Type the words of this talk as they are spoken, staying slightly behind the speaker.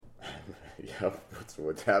Yep, that's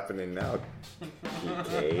what's happening now.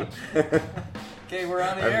 PK. Okay, we're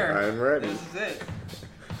on the air. I'm ready. This is it.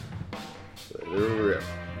 Let it rip.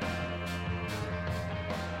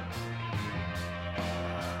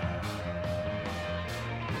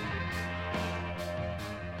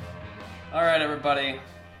 All right, everybody.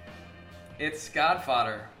 It's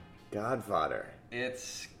Godfather. Godfather.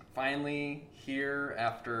 It's finally here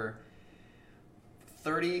after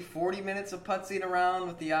 30, 40 minutes of putzing around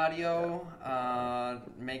with the audio,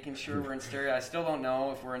 making sure we're in stereo. I still don't know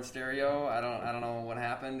if we're in stereo. I don't know what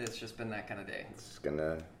happened. It's just been that kind of day. It's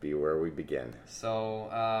gonna be where we begin.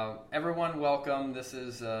 So, everyone, welcome. This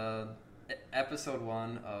is episode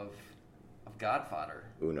 1 of Godfather.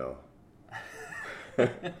 Uno.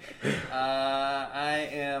 I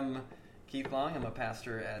am Keith Long. I'm a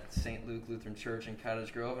pastor at St. Luke Lutheran Church in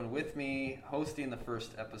Cottage Grove, and with me, hosting the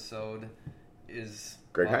first episode, is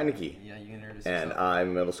Greg Heineke. Yeah, you can introduce And yourself.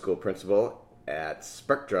 I'm middle school principal at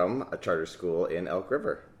Spectrum, a charter school in Elk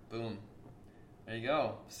River. Boom. There you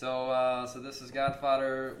go. So this is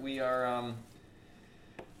Godfather. We are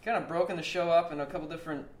kind of broken the show up in a couple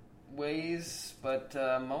different ways, but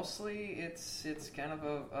mostly it's kind of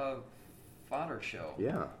a fodder show.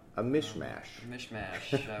 Yeah, a mishmash.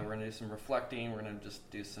 Mishmash. We're going to do some reflecting. We're going to just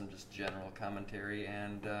do some general commentary,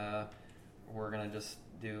 and we're going to just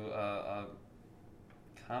do a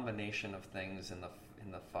combination of things in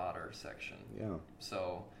the fodder section. Yeah.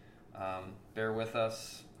 So bear with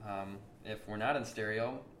us. If we're not in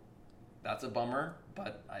stereo, that's a bummer,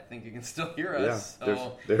 but I think you can still hear us. Yeah,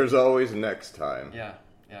 So, there's always next time. yeah.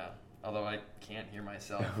 Although I can't hear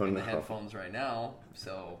myself Oh, in the no. headphones right now,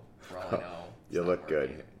 so for all I know, it's You not look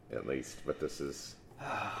working. good, at least, but this is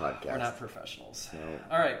podcast. We're not professionals. No.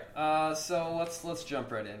 All right, so let's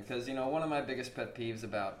jump right in, because one of my biggest pet peeves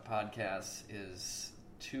about podcasts is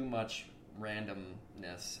too much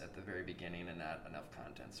randomness at the very beginning and not enough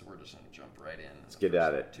content. So we're just going to jump right in. Let's get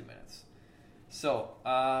at it. 2 minutes. So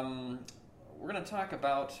we're going to talk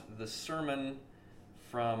about the sermon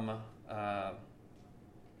from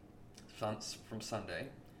Sunday.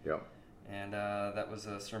 Yep. And that was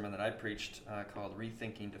a sermon that I preached called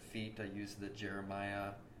Rethinking Defeat. I used the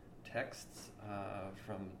Jeremiah texts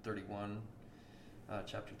from 31,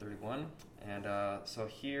 chapter 31. And so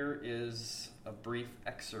here is a brief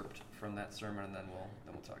excerpt from that sermon, and then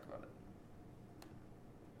we'll talk about it.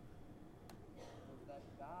 That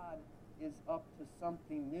God is up to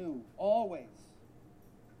something new, always.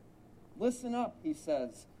 Listen up, he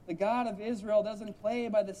says. The God of Israel doesn't play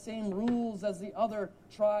by the same rules as the other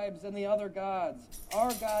tribes and the other gods.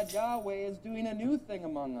 Our God, Yahweh, is doing a new thing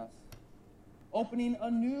among us, opening a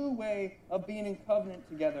new way of being in covenant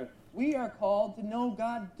together. We are called to know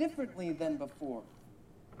God differently than before.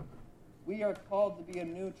 We are called to be a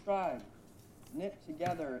new tribe, knit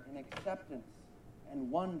together in acceptance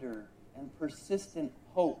and wonder and persistent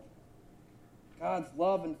hope. God's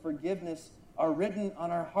love and forgiveness are written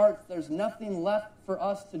on our hearts. There's nothing left for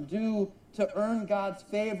us to do to earn God's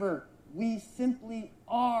favor. We simply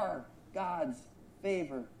are God's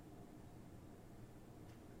favor.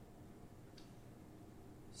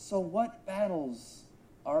 So what battles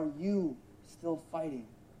are you still fighting?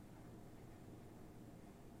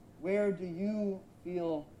 Where do you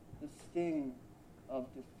feel the sting of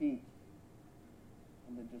defeat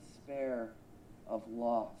and the despair of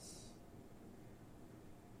loss?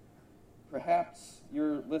 Perhaps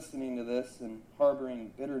you're listening to this and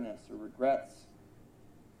harboring bitterness or regrets.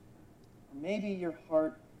 Or maybe your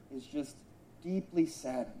heart is just deeply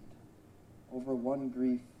saddened over one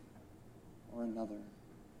grief or another.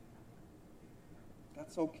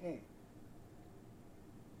 That's okay.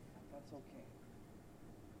 That's okay.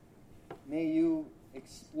 May you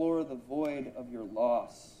explore the void of your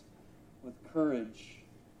loss with courage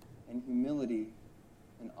and humility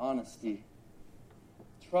and honesty,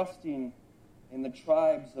 trusting in the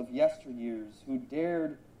tribes of yesteryears who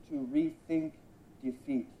dared to rethink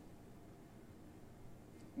defeat.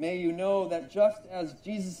 May you know that just as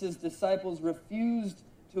Jesus' disciples refused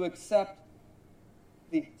to accept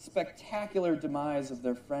the spectacular demise of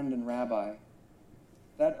their friend and rabbi,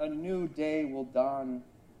 that a new day will dawn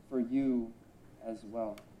for you as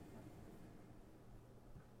well.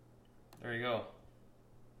 There you go.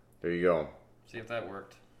 There you go. See if that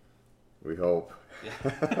worked. We hope.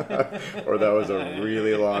 Yeah. Or that was a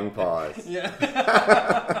really long pause. Yeah.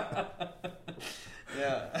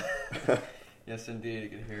 Yeah. Yes, indeed. You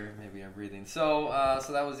can hear maybe I'm breathing. So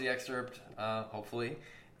that was the excerpt, hopefully.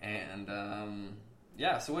 And,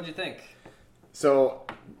 so what'd you think? So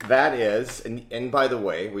that is, and by the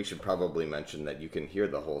way, we should probably mention that you can hear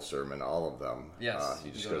the whole sermon, all of them. Yes.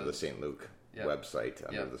 You just go to the St. Luke website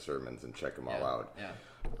under Yep. the sermons and check them all Yeah. out.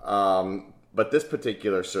 Yeah. But this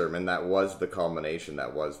particular sermon, that was the culmination.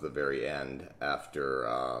 That was the very end. After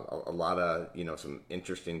a lot of some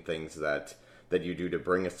interesting things that you do to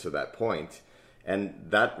bring us to that point, and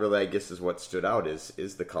that really, I guess, is what stood out.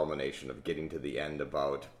 Is the culmination of getting to the end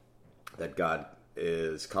about that God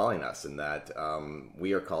is calling us, and that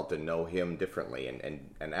we are called to know Him differently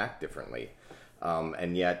and act differently,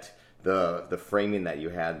 and yet. The framing that you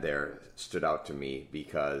had there stood out to me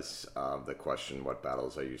because of the question, what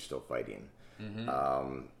battles are you still fighting?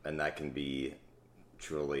 Mm-hmm. And that can be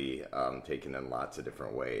truly taken in lots of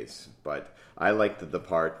different ways. But I liked the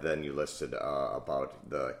part then you listed about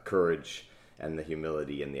the courage and the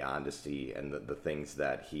humility and the honesty and the things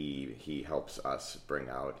that he helps us bring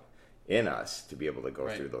out in us to be able to go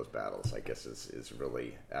Right. through those battles, I guess is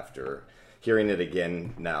really, after hearing it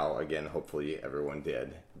again, hopefully everyone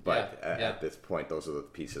did. But at this point, those are the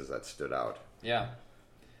pieces that stood out. Yeah.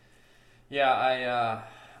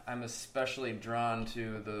 I'm especially drawn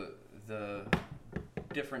to the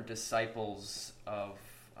different disciples of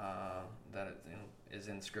that is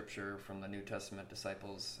in Scripture, from the New Testament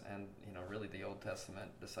disciples and really the Old Testament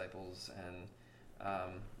disciples, and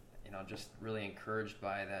just really encouraged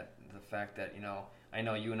by the fact that I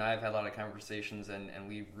know you and I have had a lot of conversations and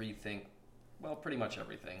we rethink pretty much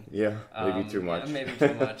everything. Yeah, maybe too much. Maybe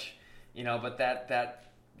too much. But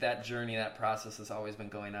that journey, that process has always been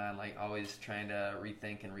going on, like always trying to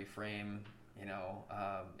rethink and reframe,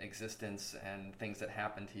 existence and things that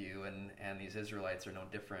happen to you. And these Israelites are no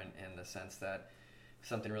different in the sense that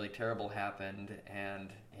something really terrible happened and,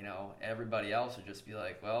 everybody else would just be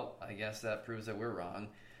like, well, I guess that proves that we're wrong.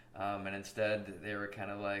 And instead they were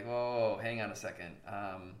kind of like, oh, hang on a second.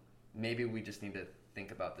 Maybe we just need to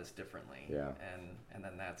think about this differently. Yeah. And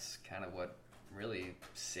then that's kind of what really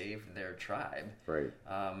saved their tribe. Right.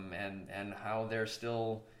 And how they're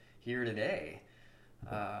still here today,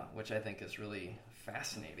 which I think is really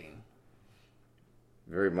fascinating.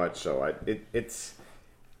 Very much so.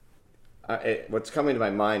 What's coming to my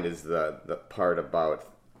mind is the part about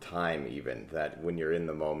time, even, that when you're in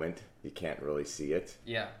the moment, you can't really see it.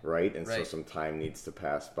 Yeah. Right? And so Right. some time needs to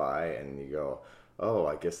pass by and you go, oh,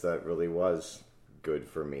 I guess that really was good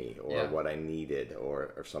for me, or what I needed,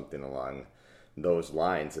 or something along those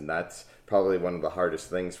lines. And that's probably one of the hardest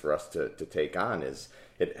things for us to take on, is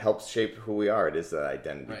it helps shape who we are. It is that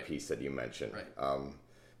identity Right. piece that you mentioned. Right.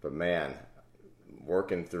 But man,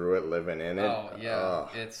 working through it, living in it. Oh yeah,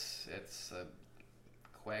 it's a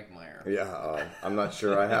quagmire. Yeah, I'm not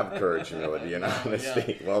sure I have courage, humility, and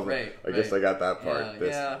honesty. Yeah. Well, Right, I guess right. I got that part.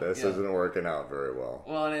 This Yeah. isn't working out very well.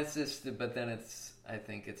 Well, and it's just, but then I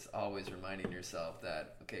think it's always reminding yourself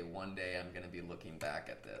that, okay, one day I'm going to be looking back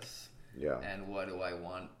at this. Yeah. And what do I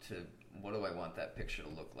want that picture to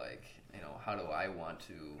look like? How do I want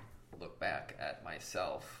to look back at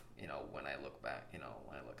myself, when I look back, when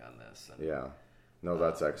I look on this? And, Yeah. No,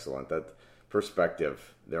 that's excellent. That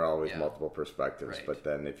perspective, there are always Yeah. multiple perspectives, Right. but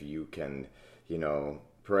then if you can,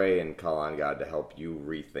 pray and call on God to help you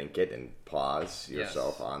rethink it and pause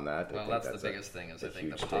yourself Yes. on that. I Well, think that's the biggest thing, is a I think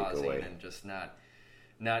huge the pausing takeaway. and just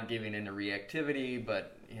not giving into reactivity,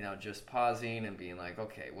 but just pausing and being like,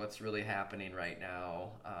 okay, what's really happening right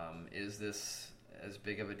now? Is this as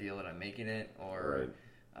big of a deal that I'm making it, or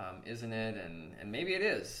isn't it? And maybe it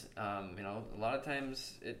is. A lot of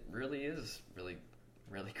times it really is really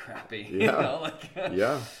crappy. Yeah.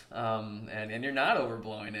 Yeah. And you're not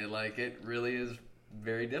overblowing it. Like, it really is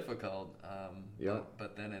very difficult. Yeah.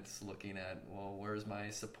 But then it's looking at, well, where's my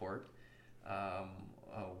support?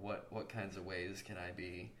 What kinds of ways can I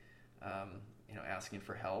be, asking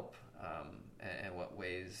for help? And what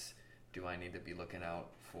ways do I need to be looking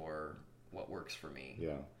out for what works for me?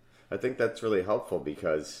 Yeah. I think that's really helpful,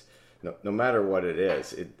 because no matter what it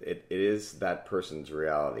is, it is that person's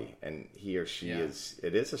reality, and he or she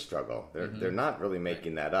it is a struggle. They're not really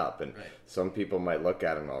making that up, and some people might look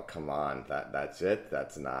at it and go, come on, that's it,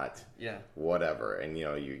 that's not whatever, and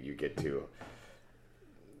you get to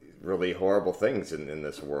really horrible things in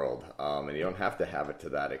this world, and you don't have to have it to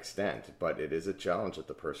that extent, but it is a challenge that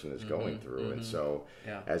the person is going through. And so,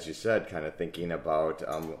 as you said, kind of thinking about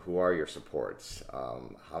who are your supports,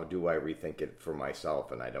 how do I rethink it for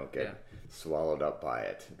myself and I don't get swallowed up by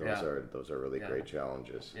it. Those are really great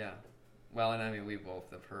challenges. Yeah. Well, and I mean, we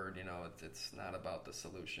both have heard, it's not about the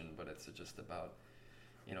solution, but it's just about,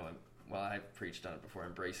 well, I've preached on it before,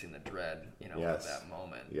 embracing the dread, of that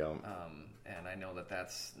moment. Yeah. And I know that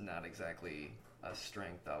that's not exactly a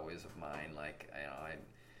strength always of mine. Like,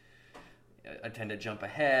 I tend to jump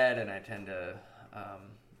ahead, and I tend to,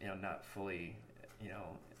 not fully,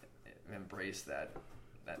 embrace that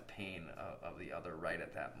that pain of the other right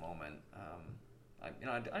at that moment.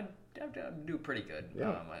 I do pretty good.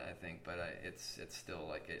 Yeah. I think, but it's still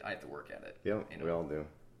like I have to work at it. Yeah, we all do.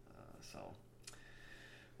 So.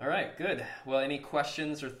 All right, good. Well, any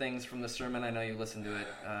questions or things from the sermon? I know you listened to it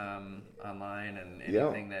online, and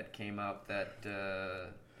anything that came up that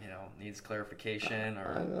needs clarification,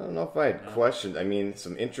 or I don't know if I had questions. I mean,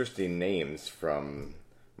 some interesting names from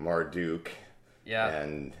Marduk. Yeah.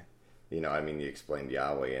 And you explained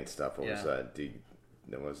Yahweh and stuff. What was that?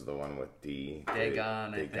 That was the one with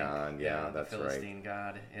Dagon. Dagon. Yeah, that's the Philistine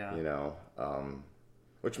god. Yeah.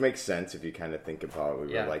 Which makes sense if you kind of think about it. We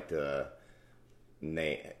would like to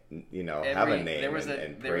name, have a name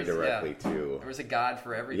and pray directly to. There was a god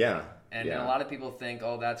for everything. Yeah. And a lot of people think,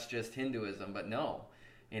 oh, that's just Hinduism, but no.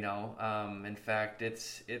 In fact,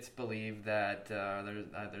 it's believed that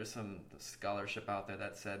there's some scholarship out there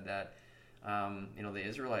that said that the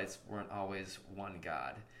Israelites weren't always one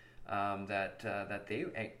God. That they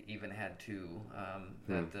even had two.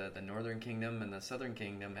 That the northern kingdom and the southern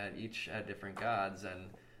kingdom each had different gods,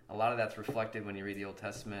 and a lot of that's reflected when you read the Old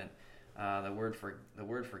Testament. The word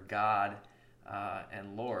for God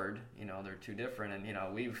and Lord, they're two different,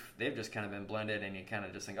 and they've just kind of been blended, and you kind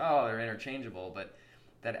of just think, oh, they're interchangeable, but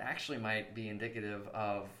that actually might be indicative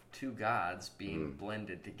of two gods being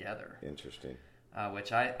blended together. Interesting.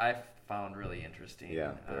 Which I found really interesting.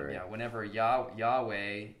 Yeah, whenever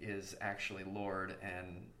Yahweh is actually Lord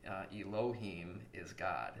and Elohim is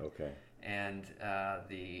God. Okay. And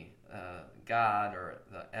the God, or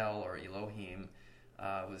the El or Elohim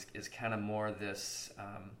is kind of more this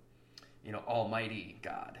Almighty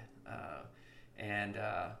God, and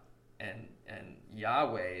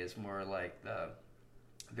Yahweh is more like the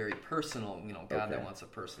very personal, God that wants a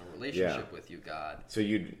personal relationship with you, God. So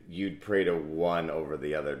you'd pray to one over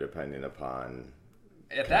the other depending upon.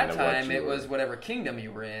 At that time, it was whatever kingdom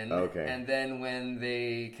you were in. Okay. And then when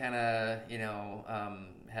they kind of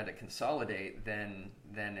had to consolidate, then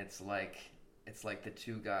it's like the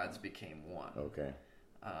two gods became one. Okay.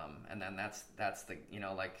 And then that's the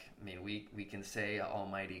we can say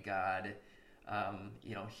Almighty God,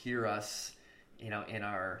 hear us, in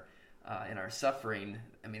our suffering.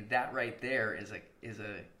 I mean, that right there is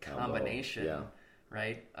a combination,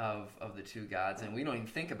 right, of the two gods, and we don't even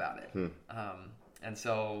think about it. And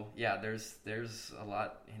so, there's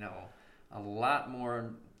a lot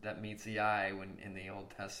more that meets the eye when in the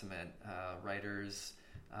Old Testament writers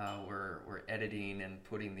were editing and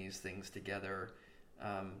putting these things together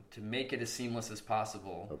to make it as seamless as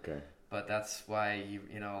possible. Okay. But that's why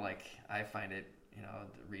I find it,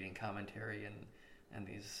 reading commentary and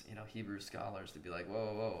these Hebrew scholars to be like,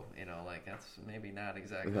 whoa, that's maybe not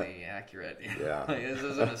exactly accurate. Yeah. This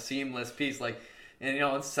isn't a seamless piece.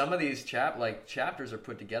 And some of these chapters are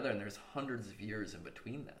put together, and there's hundreds of years in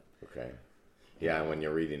between them. Okay. Yeah, and when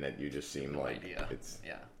you're reading it, you just seem like it's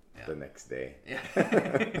the next day. Yeah.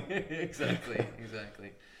 Exactly.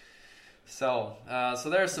 So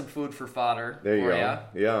there's some food for fodder. There you go.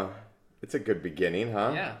 Yeah. It's a good beginning,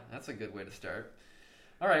 huh? Yeah, that's a good way to start.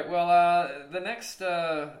 All right, well, the next,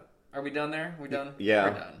 are we done there? We done? Yeah.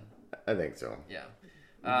 We're done. I think so. Yeah.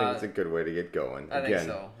 I think it's a good way to get going. I think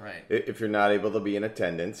so, right. If you're not able to be in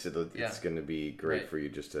attendance, it's going to be great right. for you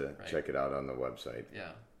just to check it out on the website.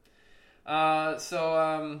 Yeah.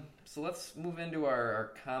 So let's move into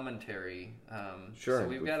our commentary. Sure. So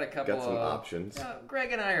we've got a couple some options.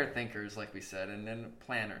 Greg and I are thinkers, like we said, and then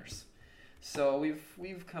planners. So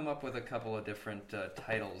we've come up with a couple of different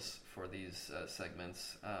titles for these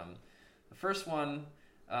segments. The first one,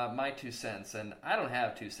 my 2 cents, and I don't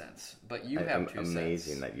have 2 cents, but you have 2 cents.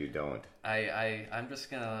 Amazing that you don't. I'm just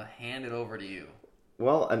gonna hand it over to you.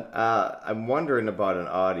 Well, I'm wondering about an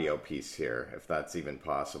audio piece here, if that's even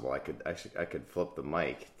possible. I could flip the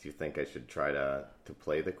mic. Do you think I should try to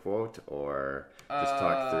play the quote, or just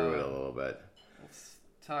talk through it a little bit? Let's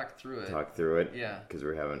talk through it. Talk through it? Yeah. Because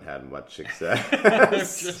we haven't had much success. I've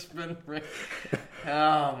just been...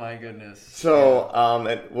 Oh, my goodness. So,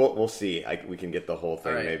 and we'll see. We can get the whole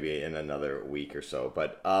thing maybe in another week or so.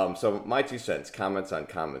 But, so my 2 cents, comments on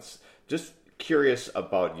comments. Just curious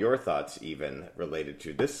about your thoughts even related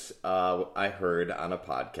to this. I heard on a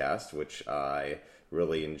podcast, which I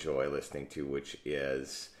really enjoy listening to, which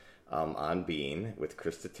is On Being with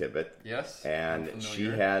Krista Tippett. Yes. And she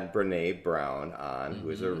had Brene Brown on,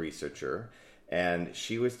 who is a researcher. And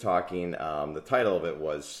she was talking, the title of it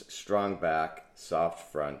was Strong Back,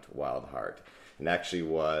 Soft Front, Wild Heart. And actually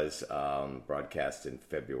was broadcast in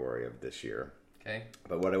February of this year. Okay.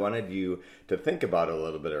 But what I wanted you to think about a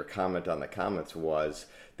little bit or comment on the comments was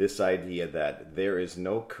this idea that there is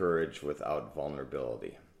no courage without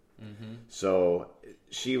vulnerability. Mm-hmm. So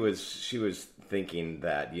she was thinking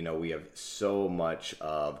that, we have so much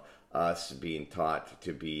of us being taught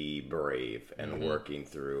to be brave and working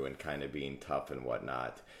through and kind of being tough and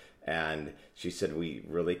whatnot. And she said we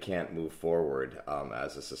really can't move forward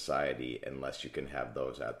as a society unless you can have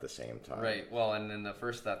those at the same time. Right. Well, and then the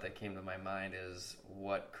first thought that came to my mind is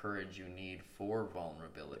what courage you need for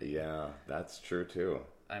vulnerability. Yeah, that's true too.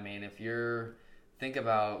 I mean, think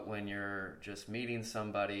about when you're just meeting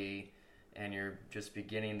somebody and you're just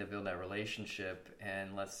beginning to build that relationship,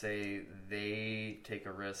 and let's say they take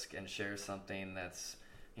a risk and share something that's,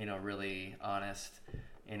 really honest,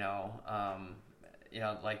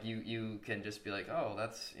 like you can just be like, oh,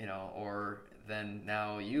 that's, or then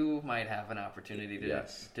now you might have an opportunity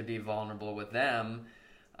to be vulnerable with them,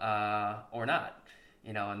 or not,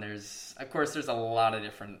 and there's a lot of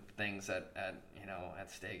different things at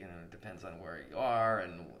stake, and it depends on where you are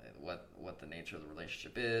and what the nature of the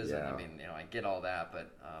relationship is. Yeah. And I mean, I get all that,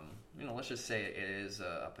 but, let's just say it is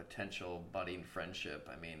a potential budding friendship.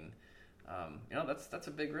 I mean, that's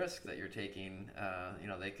a big risk that you're taking.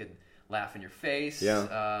 They could laugh in your face.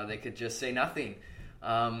 Yeah. They could just say nothing.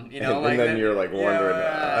 And then you're like wondering,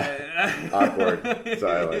 awkward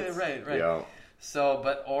silence. Right. Yeah. So,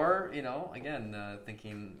 again,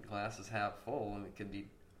 thinking glass is half full, and it could be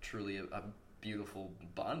truly a beautiful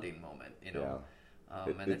bonding moment, Yeah.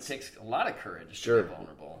 And it takes a lot of courage Sure. to be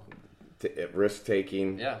vulnerable. Risk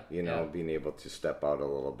taking, Yeah. being able to step out a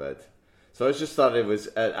little bit. So I just thought it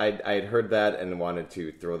was, I'd heard that and wanted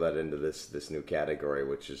to throw that into this new category,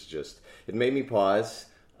 which is just, it made me pause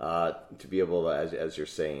to be able to, as you're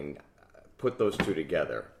saying, put those two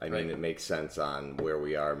together. I mean, it makes sense on where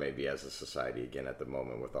we are maybe as a society again at the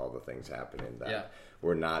moment with all the things happening that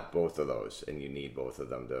we're not both of those, and you need both of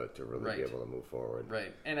them to really be able to move forward.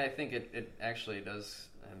 Right. And I think it actually does,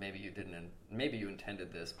 maybe you didn't, maybe you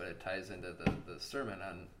intended this, but it ties into the sermon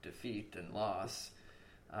on defeat and loss.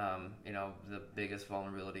 The biggest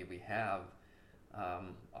vulnerability we have are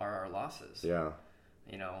our losses. Yeah.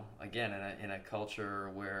 Again, in a culture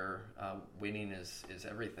where winning is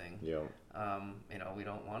everything. Yeah. We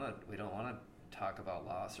don't want to talk about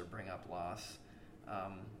loss or bring up loss.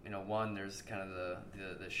 One, there's kind of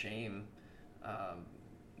the shame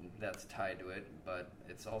that's tied to it, but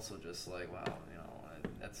it's also just like, wow,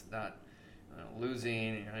 that's not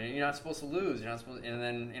losing. You're not supposed to lose. You're not supposed, and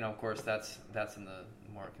then of course that's in the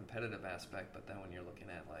more competitive aspect. But then when you're looking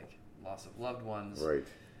at like loss of loved ones, right.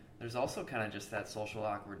 There's also kind of just that social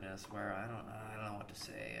awkwardness where I don't know what to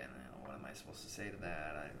say, and what am I supposed to say to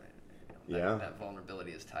that? That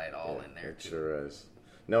vulnerability is tied all in there. It sure is.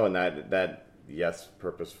 No, and that yes,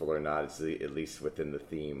 purposeful or not, it's at least within the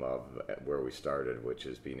theme of where we started, which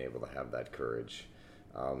is being able to have that courage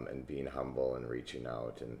and being humble and reaching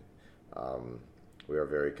out. And we are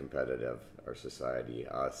very competitive, our society,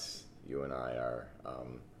 us, you and I are.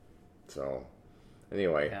 So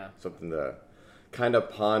anyway, something to kind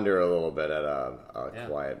of ponder a little bit at a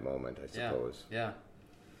quiet moment, I suppose. Yeah.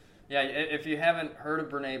 If you haven't heard of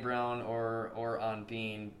Brene Brown or On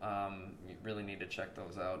Being, you really need to check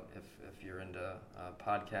those out. If you're into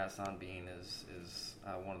podcasts, On Being is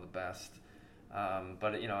one of the best.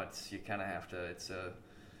 But it's you kind of have to. It's a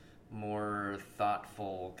more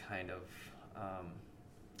thoughtful kind of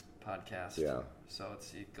podcast. Yeah. So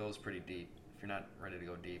it goes pretty deep. If you're not ready to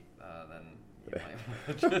go deep, then you might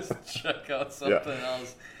want to just check out something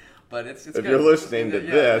else. But it's if good. You're listening to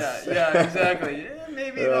this. Yeah, exactly.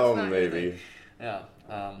 Maybe that's not maybe. Anything. Yeah.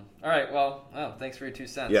 All right. Well, thanks for your 2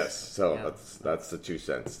 cents. Yes. So that's the 2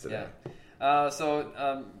 cents today.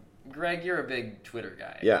 Yeah. Greg, you're a big Twitter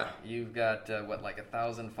guy. Yeah. You've got like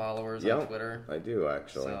 1,000 followers on Twitter. I do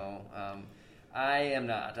actually. So I am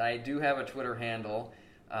not. I do have a Twitter handle,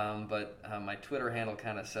 but my Twitter handle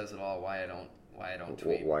kind of says it all. Why I don't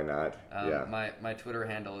tweet. Why not? My Twitter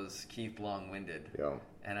handle is Keith Longwinded. Yeah.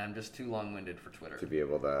 And I'm just too long-winded for Twitter. To be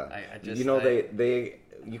able to, they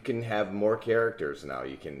you can have more characters now.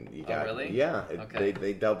 You got really? Yeah. Okay.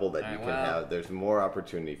 They doubled it. You can have. There's more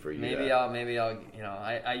opportunity for you. Maybe I'll.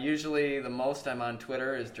 I usually the most I'm on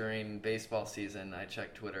Twitter is during baseball season. I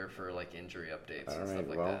check Twitter for like injury updates and stuff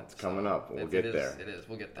like that. It's coming up. We'll get there. It is.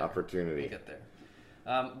 We'll get there. Opportunity. We'll get there.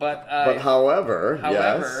 But however,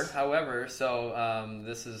 so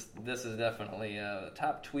this is definitely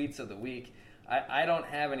top tweets of the week. I don't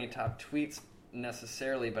have any top tweets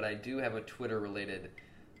necessarily, but I do have a Twitter-related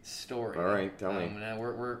story. All right, tell me. Now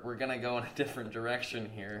we're going to go in a different direction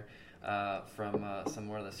here from some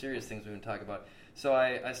more of the serious things we've been talking about. So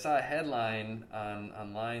I saw a headline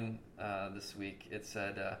online this week. It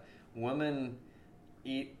said, "Woman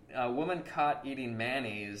A woman caught eating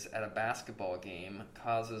mayonnaise at a basketball game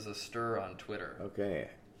causes a stir on Twitter. Okay,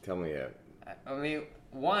 tell me it. I mean,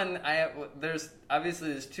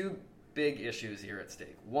 there's two big issues here at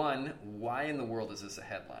stake. One, why in the world is this a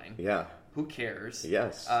headline? Yeah. Who cares?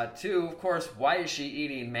 Yes. Two, of course, why is she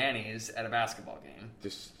eating mayonnaise at a basketball game?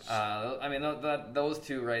 Those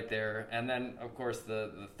two right there. And then, of course,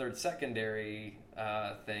 the third secondary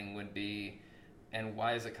thing would be, and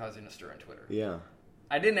why is it causing a stir on Twitter? Yeah.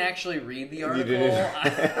 I didn't actually read the article. You didn't.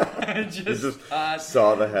 I just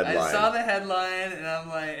saw the headline. I saw the headline, and I'm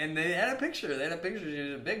like, and they had a picture. She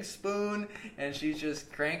was a big spoon, and she's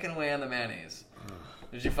just cranking away on the mayonnaise.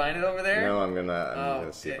 Did you find it over there? No, I'm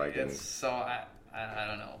gonna see if I can. So I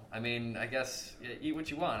don't know. I mean, I guess eat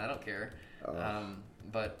what you want. I don't care.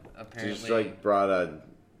 But apparently, she just brought a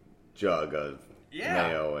jug of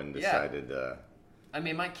mayo and decided. I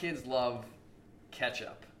mean, my kids love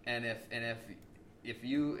ketchup, and if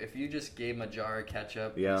you just gave them a jar of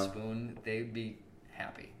ketchup and a spoon, they'd be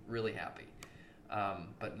happy, really happy.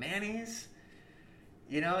 But mayonnaise,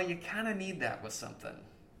 you kind of need that with something.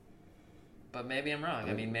 But maybe I'm wrong.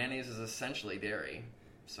 I mean, mayonnaise is essentially dairy,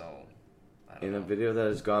 so I don't know. In a video that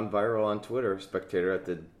has gone viral on Twitter, a spectator at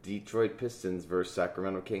the Detroit Pistons versus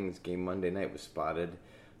Sacramento Kings game Monday night was spotted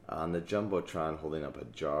on the Jumbotron holding up a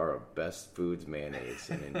jar of Best Foods mayonnaise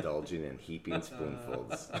and indulging in heaping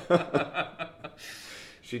spoonfuls.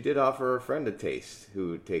 She did offer her friend a taste,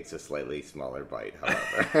 who takes a slightly smaller bite,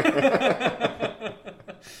 however.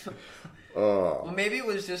 Well, maybe it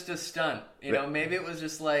was just a stunt. Maybe it was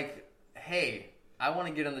just like, hey, I want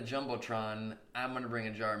to get on the Jumbotron. I'm going to bring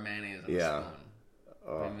a jar of mayonnaise and a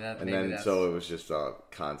spoon. So it was just a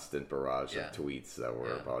constant barrage of tweets that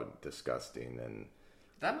were about disgusting and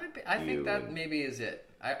that might be. I think that maybe is it.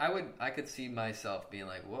 I could see myself being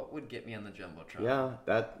like, what would get me on the Jumbotron? Yeah,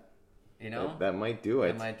 that might do it.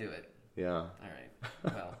 It might do it. Yeah. All right.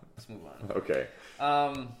 Well, let's move on. Okay.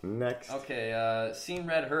 Next. Okay. Seen,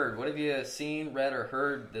 read, heard. What have you seen, read, or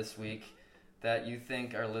heard this week that you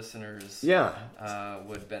think our listeners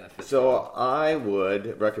would benefit from? I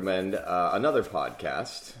would recommend another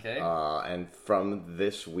podcast. Okay. And from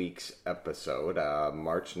this week's episode,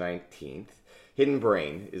 March 19th, Hidden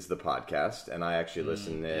Brain is the podcast, and I actually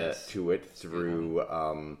listened to it through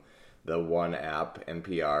the One app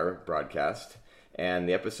NPR broadcast. And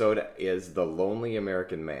the episode is The Lonely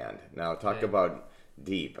American Man. Now, talk about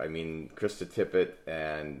deep. I mean, Krista Tippett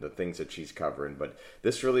and the things that she's covering, but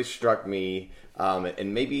this really struck me.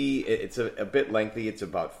 And maybe it's a bit lengthy. It's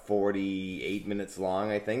about 48 minutes long,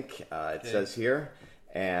 I think. It says here,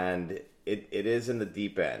 and it is in the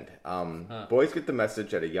deep end. Boys get the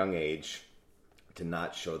message at a young age to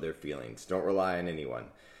not show their feelings. Don't rely on anyone.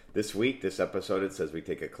 This week, this episode, it says we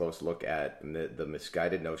take a close look at the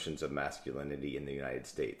misguided notions of masculinity in the United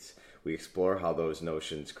States. We explore how those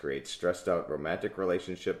notions create stressed out romantic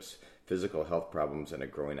relationships, physical health problems, and a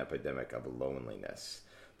growing epidemic of loneliness.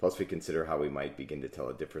 Plus, we consider how we might begin to tell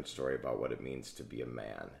a different story about what it means to be a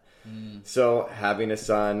man. So, having a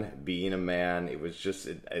son, being a man, it was just,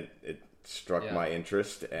 it struck my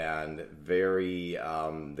interest, and very,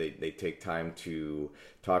 they take time to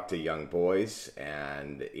talk to young boys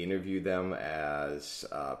and interview them as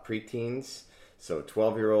preteens, so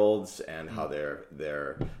 12-year-olds, and how they're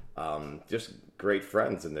just great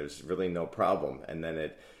friends, and there's really no problem. And then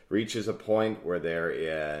it reaches a point where they're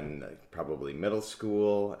in probably middle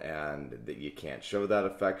school, and that you can't show that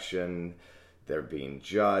affection. They're being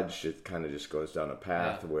judged. It kind of just goes down a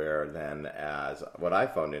path where then, as what I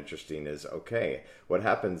found interesting is, okay, what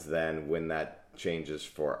happens then when that changes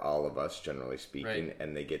for all of us, generally speaking,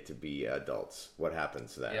 and they get to be adults? What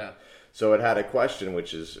happens then? Yeah. So it had a question,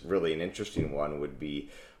 which is really an interesting one, would be,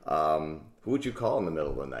 who would you call in the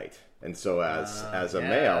middle of the night? And so as a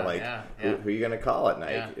male, who are you going to call at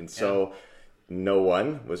night? Yeah, and so no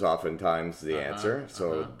one was oftentimes the answer.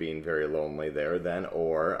 So being very lonely there then,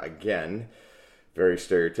 or again, very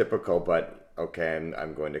stereotypical, but okay,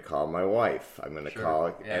 I'm going to call my wife. I'm going to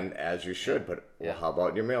call, and as you should, but well, how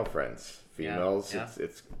about your male friends? Females,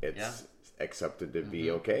 it's accepted to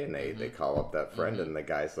be okay, and they call up that friend, and the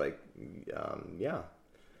guy's like,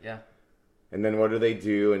 And then what do they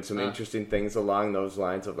do? And some interesting things along those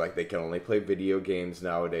lines of like they can only play video games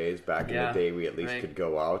nowadays. Back in the day, we at least could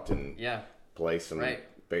go out and play some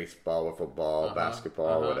baseball, wiffle ball,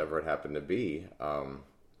 basketball, whatever it happened to be.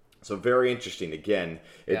 So very interesting. Again,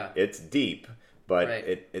 it's deep, but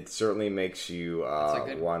it certainly makes you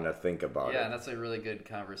want to think about it. Yeah, that's a really good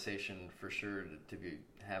conversation for sure to be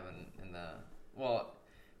having in the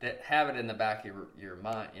have it in the back of your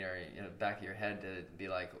mind, back of your head, to be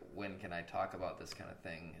like, when can I talk about this kind of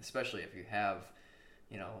thing? Especially if you have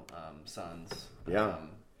sons. Yeah.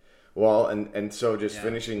 Well, and so just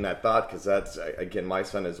finishing that thought, because that's, again, my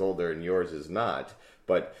son is older and yours is not.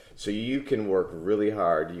 But so you can work really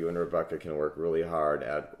hard, you and Rebecca can work really hard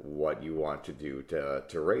at what you want to do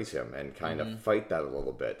to raise him and kind of fight that a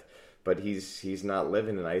little bit. But he's not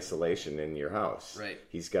living in isolation in your house. Right.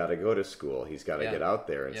 He's got to go to school. He's got to get out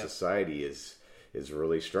there, and society is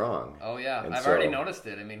really strong. Oh, yeah. And I've already noticed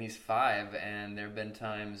it. I mean, he's 5, and there have been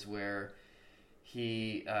times where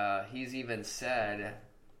he's even said,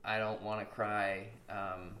 I don't want to cry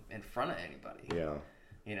in front of anybody. Yeah.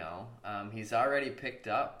 He's already picked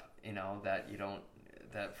up,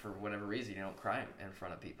 that for whatever reason you don't cry in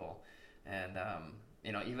front of people. And,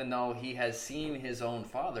 even though he has seen his own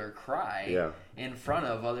father cry in front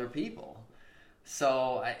of other people.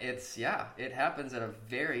 So it happens at a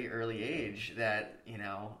very early age that,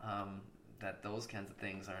 that those kinds of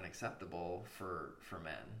things aren't acceptable for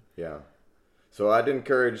men. Yeah. So I'd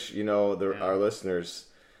encourage, our listeners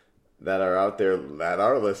that are out there that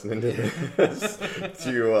are listening to this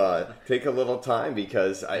to take a little time,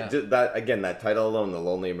 because that title alone, The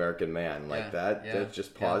Lonely American Man,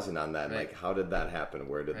 just pausing on that, like, how did that happen?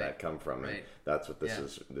 Where did that come from? And that's what this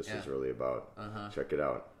is really about. Check it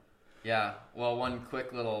out. Yeah. Well, one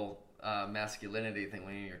quick little masculinity thing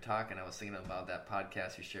when you were talking, I was thinking about that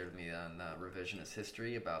podcast you shared with me on revisionist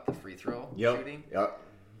history about the free throw shooting. Yep.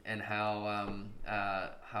 And how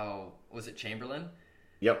was it Chamberlain?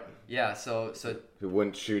 Yep. Yeah, so he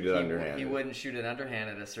wouldn't shoot it underhand. He wouldn't shoot it underhand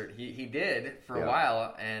at a certain. He did for a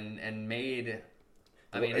while and made.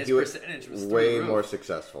 I mean, his percentage was way more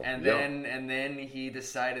successful. And then he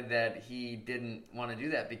decided that he didn't want to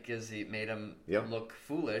do that because it made him look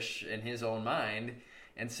foolish in his own mind,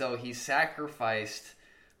 and so he sacrificed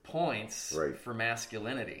points for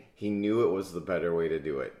masculinity. He knew it was the better way to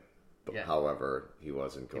do it. But however, he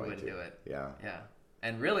wasn't going to. He wouldn't do it. Yeah. Yeah.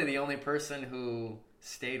 And really, the only person who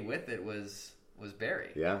stayed with it was Barry.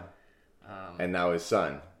 Yeah. And now his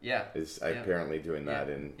son is apparently doing that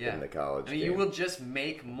in the college game. You will just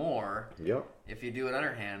make more Yep. if you do it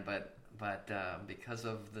underhand, but because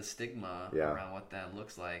of the stigma around what that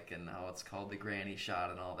looks like and how it's called the granny shot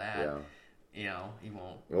and all that, he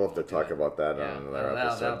won't. We'll have to talk about that on another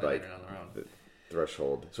episode, like the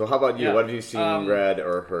threshold. So how about you? What have you seen, read,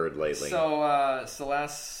 or heard lately? So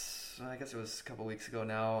last, I guess it was a couple weeks ago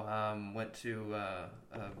now, went to a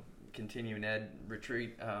Continue Ned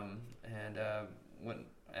retreat and went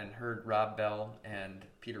and heard Rob Bell and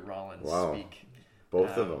Peter Rollins speak.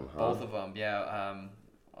 Both of them, huh? Both of them, yeah.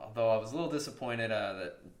 Although I was a little disappointed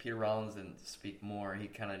that Peter Rollins didn't speak more. He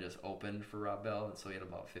kind of just opened for Rob Bell, and so he had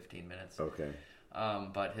about 15 minutes. Okay.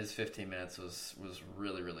 But his 15 minutes was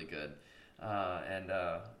really, really good. And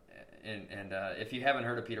if you haven't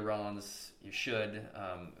heard of Peter Rollins, you should,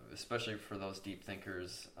 especially for those deep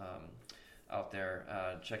thinkers out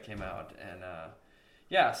there. Check him out.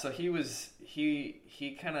 And so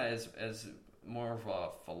he kind of is more of a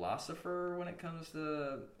philosopher when it comes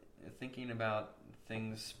to thinking about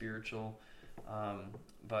things spiritual.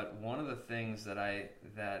 But one of the things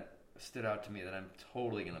that stood out to me that I'm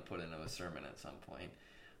totally going to put into a sermon at some point.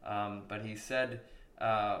 But he said,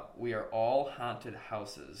 we are all haunted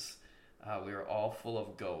houses. We are all full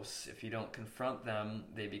of ghosts. If you don't confront them,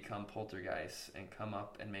 they become poltergeists and come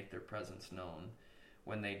up and make their presence known.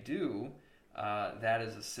 When they do, that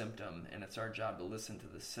is a symptom, and it's our job to listen to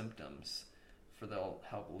the symptoms, for they'll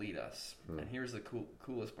help lead us. And here's the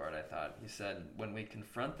coolest part, I thought. He said, when we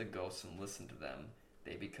confront the ghosts and listen to them,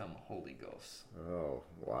 they become holy ghosts. Oh,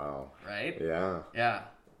 wow. Right? Yeah. Yeah.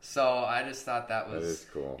 So I just thought that was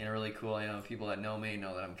cool. Really cool. People that know me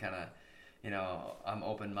know that I'm kind of, I'm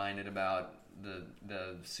open-minded about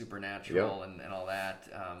the supernatural and all that.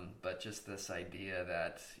 But just this idea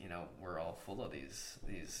that, we're all full of these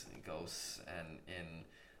ghosts, and in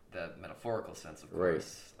the metaphorical sense, of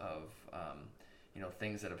course, of,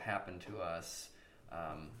 things that have happened to us,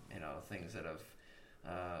 things that have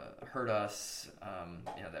hurt us,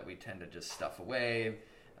 that we tend to just stuff away.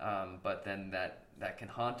 But then that can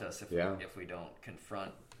haunt us if we don't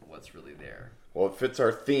confront what's really there. Well, it fits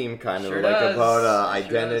our theme kind of, Sure like does. about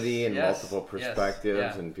identity and Yes. multiple perspectives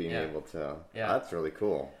Yes. and being able to. Yeah. That's really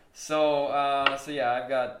cool. So I've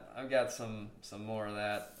got some more of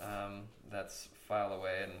that that's filed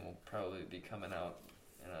away, and will probably be coming out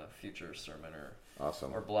in a future sermon or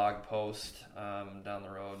blog post down the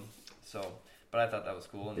road. So, but I thought that was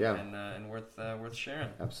cool and worth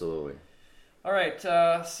sharing. Absolutely. All right,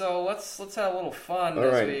 so let's have a little fun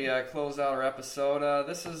as we close out our episode.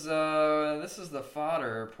 This is the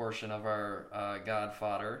fodder portion of our God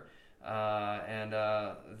Fodder, and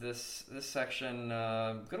this section,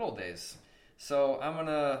 good old days. So I'm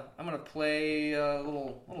gonna play a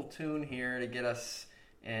little tune here to get us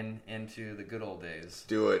into the good old days.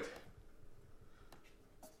 Do it.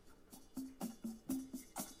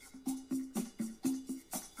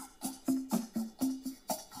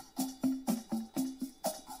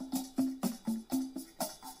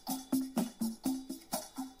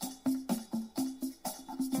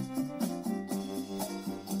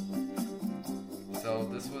 So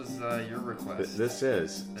this was your request. This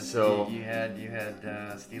is. So you had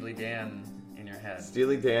Steely Dan in your head.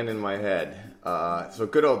 Steely Dan in my head. So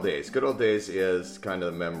Good Old Days. Good Old Days is kind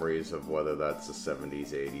of the memories of whether that's the 70s,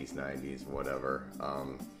 80s, 90s, whatever.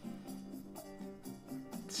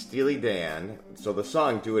 Steely Dan. So the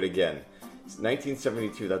song "Do It Again," it's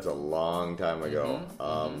 1972. That's a long time ago.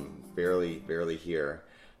 Barely here.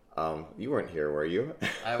 You weren't here, were you?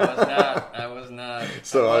 I was not.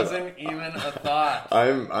 So it wasn't even a thought.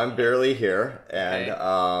 I'm barely here, and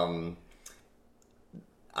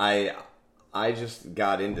Okay. I just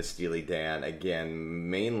got into Steely Dan again,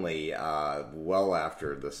 mainly well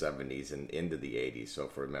after the 70s and into the 80s. So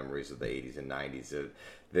for memories of the 80s and 90s,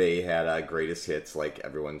 they had greatest hits like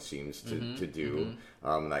everyone seems to do.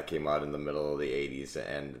 That came out in the middle of the 80s,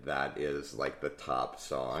 and that is like the top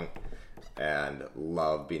song. And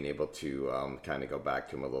love being able to kind of go back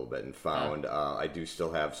to them a little bit, and found I do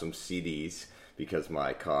still have some CDs because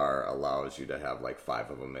my car allows you to have like 5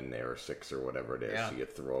 of them in there or 6 or whatever it is. Yeah. So you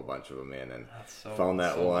throw a bunch of them in, and So- found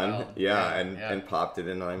that so one, wild. and popped it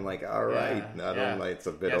in. And I'm like, all right, I don't like, it's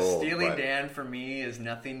a bit old. Steely but Dan for me is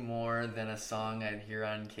nothing more than a song I'd hear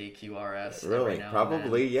on KQRS. Really, every now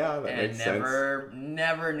probably, and then. yeah, that and makes sense.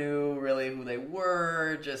 never knew really who they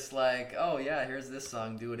were. Just like, oh yeah, here's this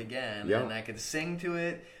song, Do It Again, Yeah. and I could sing to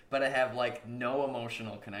it, but I have like no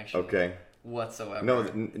emotional connection. Okay. Whatsoever. No,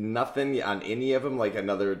 nothing on any of them. Like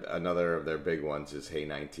another of their big ones is Hey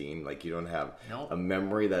 19. Like you don't have Nope. a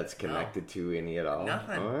memory that's connected to any at all.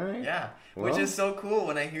 Nothing. All right. Yeah. Well. Which is so cool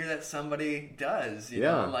when I hear that somebody does. You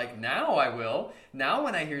Yeah. know, like now I will. Now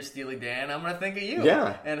when I hear Steely Dan, I'm gonna think of you.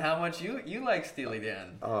 Yeah. And how much you like Steely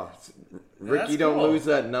Dan. Oh, Ricky, That's don't cool. lose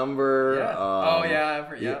that number. Yeah. Oh, yeah, I've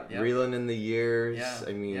heard- yeah, yeah. Reeling in the years. Yeah.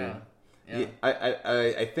 I mean, Yeah.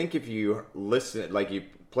 I think if you listen, like you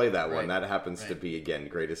play that one, Right. that happens to Right. be again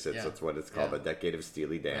greatest hits. Yeah. That's what it's called, Yeah. a decade of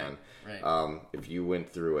Steely Dan. Right. If you went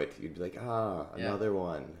through it, you'd be like, Yeah. another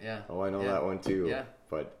one. Yeah. Oh, I know Yeah. that one too. Yeah.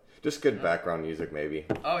 But just good background music, maybe.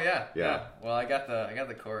 Oh yeah. Yeah. Well, I got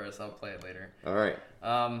the chorus. I'll play it later. All right.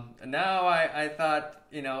 And now I thought,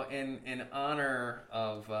 in honor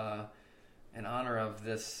of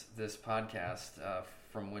this podcast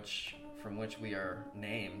from which we are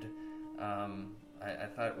named, I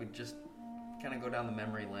thought we'd just kind of go down the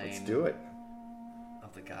memory lane. Let's do it.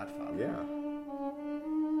 Of The Godfather. Yeah.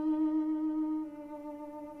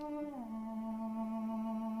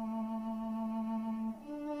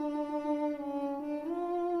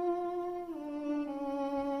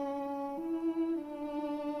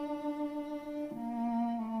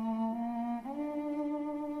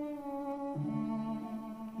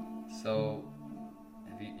 So,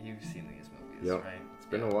 you've seen these movies, Yep. right? It's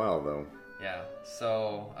been a while though. Yeah.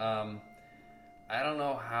 So, I don't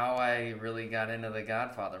know how I really got into the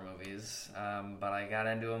Godfather movies, but I got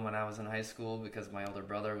into them when I was in high school because my older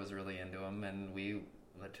brother was really into them, and the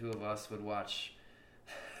two of us, would watch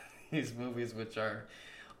these movies, which are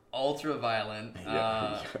ultra violent,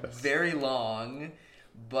 Yeah, yes. very long,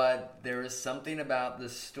 but there was something about the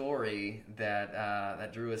story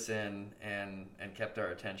that drew us in and kept our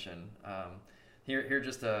attention. Here are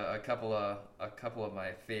just a couple of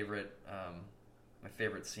my favorite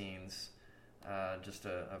scenes. Just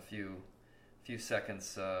a few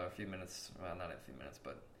seconds, a few minutes. Well, not a few minutes,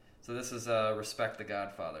 but so this is Respect the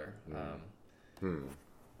Godfather.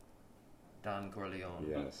 Don Corleone.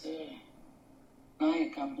 Yes. Now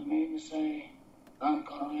you come to me and say, Don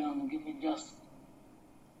Corleone, give me justice.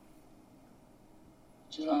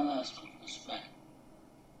 But you don't ask for respect.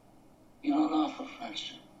 You don't offer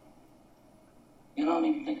friendship. You don't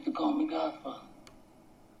even think to call me Godfather.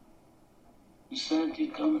 You said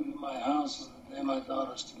you'd come into my house on the day my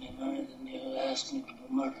daughter's to be married, and you asked me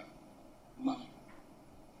for murder, money.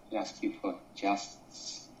 I ask you for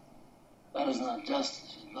justice. That is not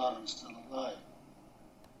justice. Your daughter is still alive.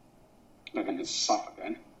 Let her suffer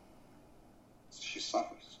then. She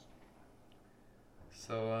suffers.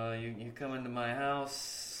 So you come into my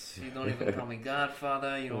house. You don't even call me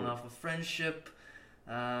Godfather. You don't offer friendship.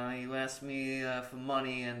 You ask me for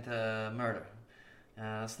money and murder.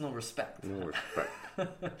 It's no respect. No respect.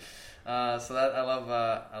 So that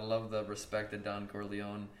I love the respect of Don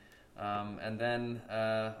Corleone, and then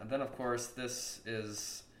of course this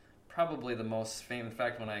is probably the most famous. In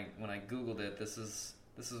fact, when I Googled it, this is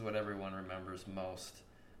what everyone remembers most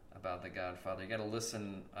about The Godfather. You got to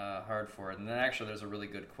listen hard for it. And then actually, there's a really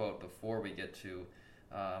good quote before we get to.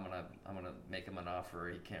 I'm gonna make him an offer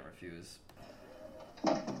he can't refuse.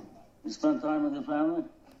 You spend time with your family?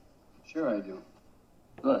 Sure I do.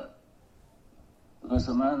 Good. Because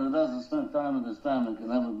a man who doesn't spend time with his family can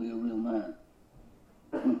never be a real man.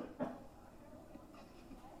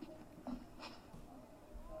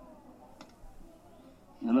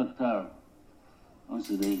 You look tired. I want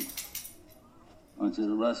you to eat. I want you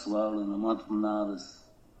to rest well, and a month from now, this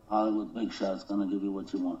Hollywood big shot's gonna give you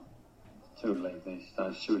what you want. Too late. They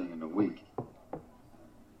start shooting in a week.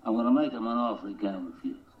 I'm gonna make him an offer he can't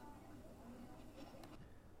refuse.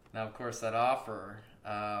 Now, of course, that offer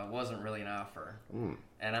wasn't really an offer,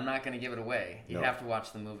 and I'm not going to give it away. You have to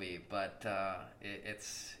watch the movie, but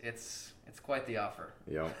it's quite the offer.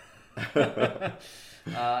 Yeah.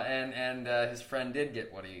 And his friend did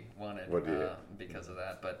get what he wanted because of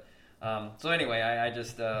that. But so anyway, I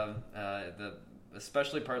just the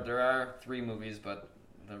especially part. There are 3 movies, but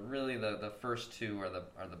the first 2 are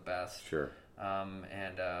the best. Sure.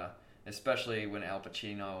 And especially when Al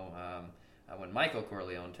Pacino. When Michael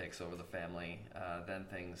Corleone takes over the family, then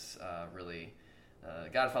things really...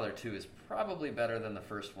 Godfather 2 is probably better than the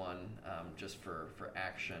first one, just for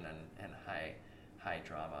action and high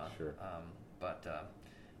drama. Sure.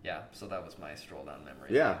 Yeah, so that was my stroll down memory.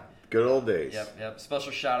 Yeah, good old days. Yep.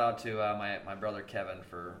 Special shout out to my brother Kevin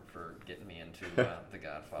for getting me into The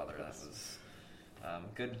Godfather. That was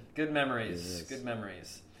good memories. Yes. Good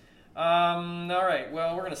memories. All right.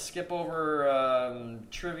 Well, we're gonna skip over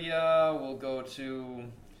trivia. We'll go to.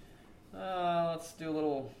 Let's do a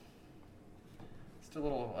little.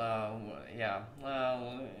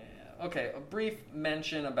 Okay. A brief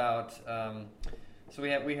mention about. So we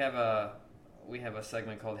have a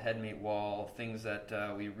segment called Head Meet Wall. Things that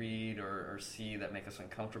we read or see that make us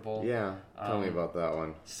uncomfortable. Yeah. Tell me about that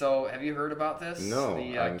one. So, have you heard about this? No,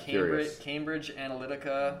 I'm curious. Cambridge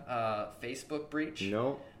Analytica Facebook breach.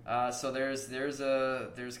 No. So there's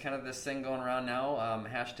kind of this thing going around now,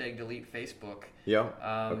 hashtag delete Facebook. Yeah.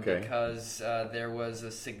 Okay. Because there was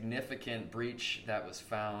a significant breach that was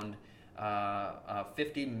found.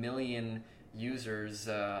 50 million users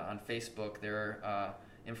on Facebook, their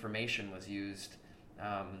information was used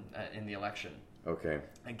in the election. Okay.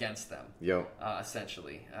 Against them. Yeah.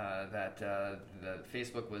 Essentially, that the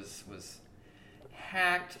Facebook was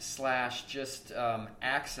hacked / just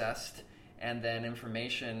accessed. And then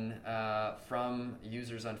information from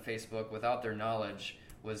users on Facebook without their knowledge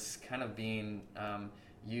was kind of being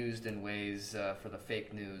used in ways for the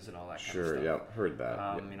fake news and all that kind of stuff. Sure, yeah, heard that.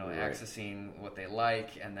 Accessing what they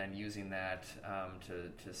like and then using that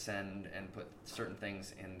to send and put certain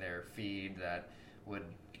things in their feed that would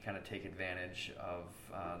kind of take advantage of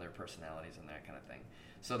their personalities and that kind of thing.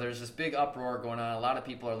 So there's this big uproar going on. A lot of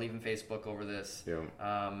people are leaving Facebook over this. Yeah.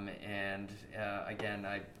 Again,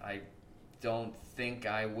 I don't think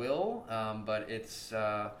I will, but it's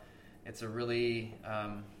a really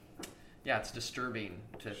it's disturbing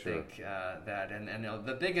to think that. And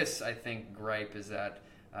the biggest, I think, gripe is that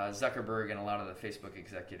Zuckerberg and a lot of the Facebook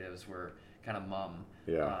executives were kind of mum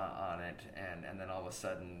on it, and then all of a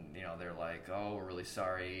sudden, they're like, oh, we're really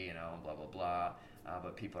sorry, blah blah blah.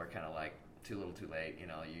 But people are kind of like, too little, too late.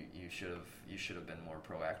 You should have been more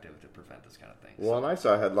proactive to prevent this kind of thing. Well, and I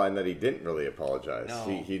saw a headline that he didn't really apologize.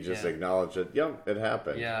 No, he just acknowledged it. Yeah, it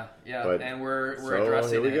happened. Yeah. But, and we're so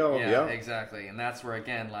addressing here we it. go. Yeah, exactly. And that's where,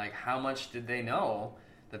 again, like, how much did they know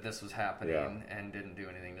that this was happening and didn't do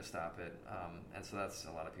anything to stop it? And so that's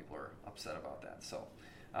a lot of people are upset about that. So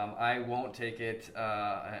I won't take it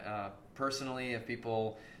personally if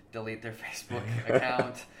people delete their Facebook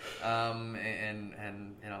account,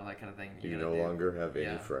 and that kind of thing. You no longer have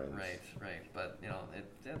any friends. Right. But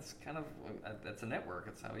that's kind of that's a network.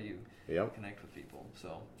 It's how you connect with people.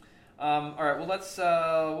 So, all right. Well, let's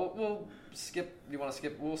we'll skip. You want to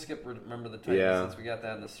skip? We'll skip. Remember the Titans since we got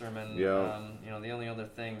that in the sermon. Yeah. The only other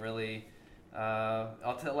thing really.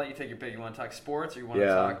 Let you take your pick. You want to talk sports, or you want to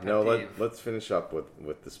talk pet peeve? Let's finish up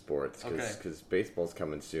with the sports because baseball's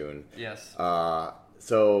coming soon. Yes.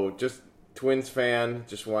 So just Twins fan,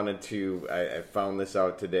 just wanted to, I found this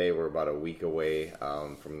out today. We're about a week away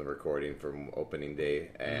from the recording from opening day,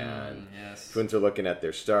 and yes. Twins are looking at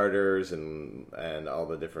their starters and all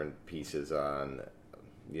the different pieces on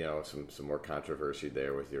some more controversy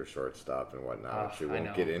there with your shortstop and whatnot, which we I won't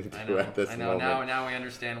know, get into I know, at this I know. moment. Now we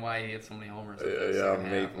understand why he hit so many homers. At the Yeah, second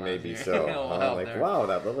half last maybe year. so. I'm like, there. wow,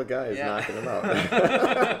 that little guy is Yeah. knocking him out.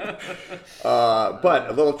 But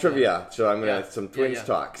a little trivia. So I'm going to some Twins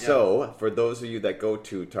talk. Yeah. So for those of you that go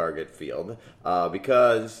to Target Field,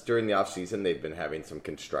 because during the off season they've been having some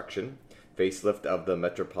construction. Facelift of the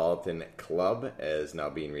Metropolitan Club is now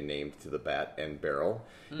being renamed to the Bat and Barrel.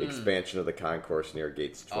 Expansion of the concourse near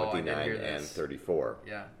gates 29 and 34.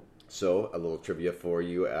 Yeah. So, a little trivia for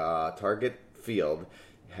you. Target Field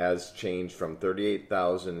has changed from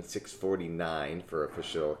 38,649 for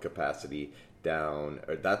official capacity down,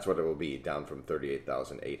 or that's what it will be, down from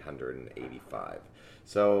 38,885.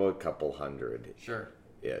 So, a couple hundred-ish. Sure.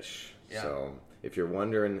 Yeah. So, if you're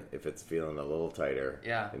wondering if it's feeling a little tighter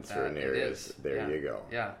in certain areas, there you go.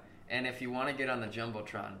 Yeah. And if you want to get on the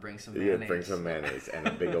Jumbotron, bring some mayonnaise. Yeah, bring some mayonnaise and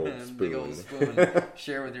a big old spoon. Big old spoon.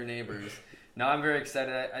 Share with your neighbors. No, I'm very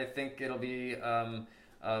excited. I think it'll be a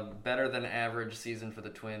better than average season for the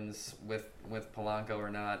Twins with Polanco or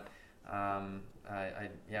not. I'm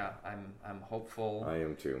hopeful. I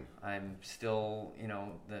am too. I'm still,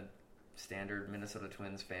 the standard Minnesota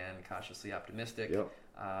Twins fan, cautiously optimistic. Yep.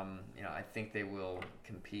 I think they will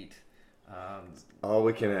compete. All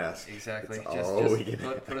we can ask. Exactly. It's Just all we can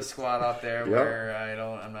put a squad out there where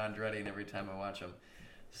I'm not dreading every time I watch them.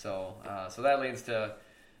 So that leads to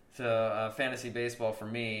fantasy baseball for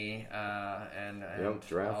me, and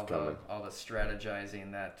draft all the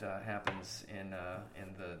strategizing that happens in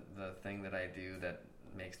the thing that I do that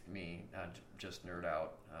makes me just nerd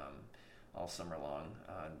out all summer long,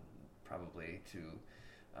 probably to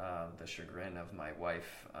the chagrin of my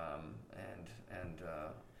wife,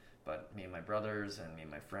 but me and my brothers and me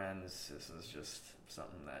and my friends, this is just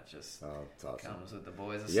something that just awesome. comes with the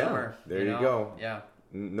boys of summer. There you go. Yeah.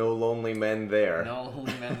 No lonely men there. No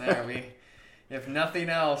lonely men there. If nothing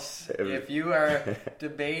else, if you are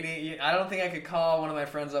debating, I don't think I could call one of my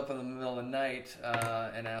friends up in the middle of the night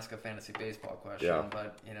and ask a fantasy baseball question,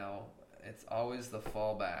 but it's always the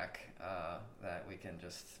fallback that we can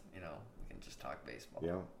just talk baseball.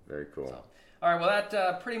 Yeah, very cool. So, all right, well,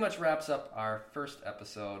 that pretty much wraps up our first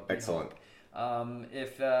episode. Excellent.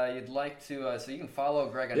 If you'd like to, so you can follow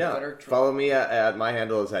Greg on Twitter. Follow me at my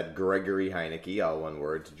handle is at Gregory Heineke, all one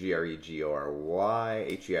word,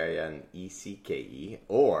 GregoryHeineke,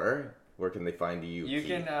 or where can they find you? You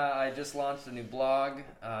can. I just launched a new blog.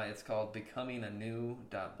 It's called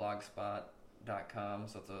becominganew.blogspot.com.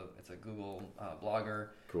 So it's a Google blogger.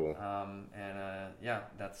 Cool.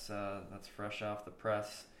 That's fresh off the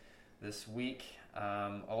press this week.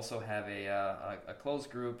 Also have a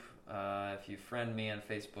closed group. If you friend me on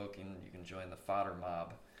Facebook, and you can join the Fodder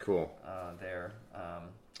Mob. Cool. There.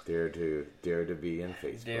 Dare to be in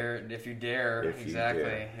Facebook. If you dare. If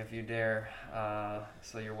you dare.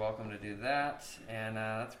 So you're welcome to do that. And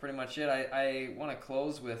that's pretty much it. I want to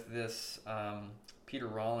close with this Peter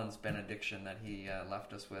Rollins benediction that he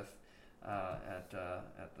left us with at the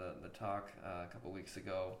talk a couple weeks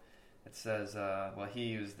ago. It says, he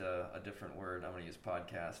used a different word. I'm going to use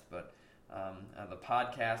podcast, but the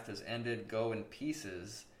podcast has ended. Go in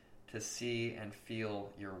pieces to see and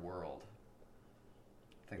feel your world.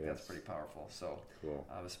 I think that's pretty powerful. So, cool.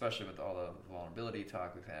 Especially with all the vulnerability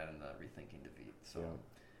talk we've had and the rethinking defeat. So,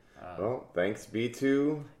 well, thanks be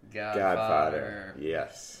to Godfather.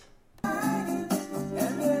 Yes.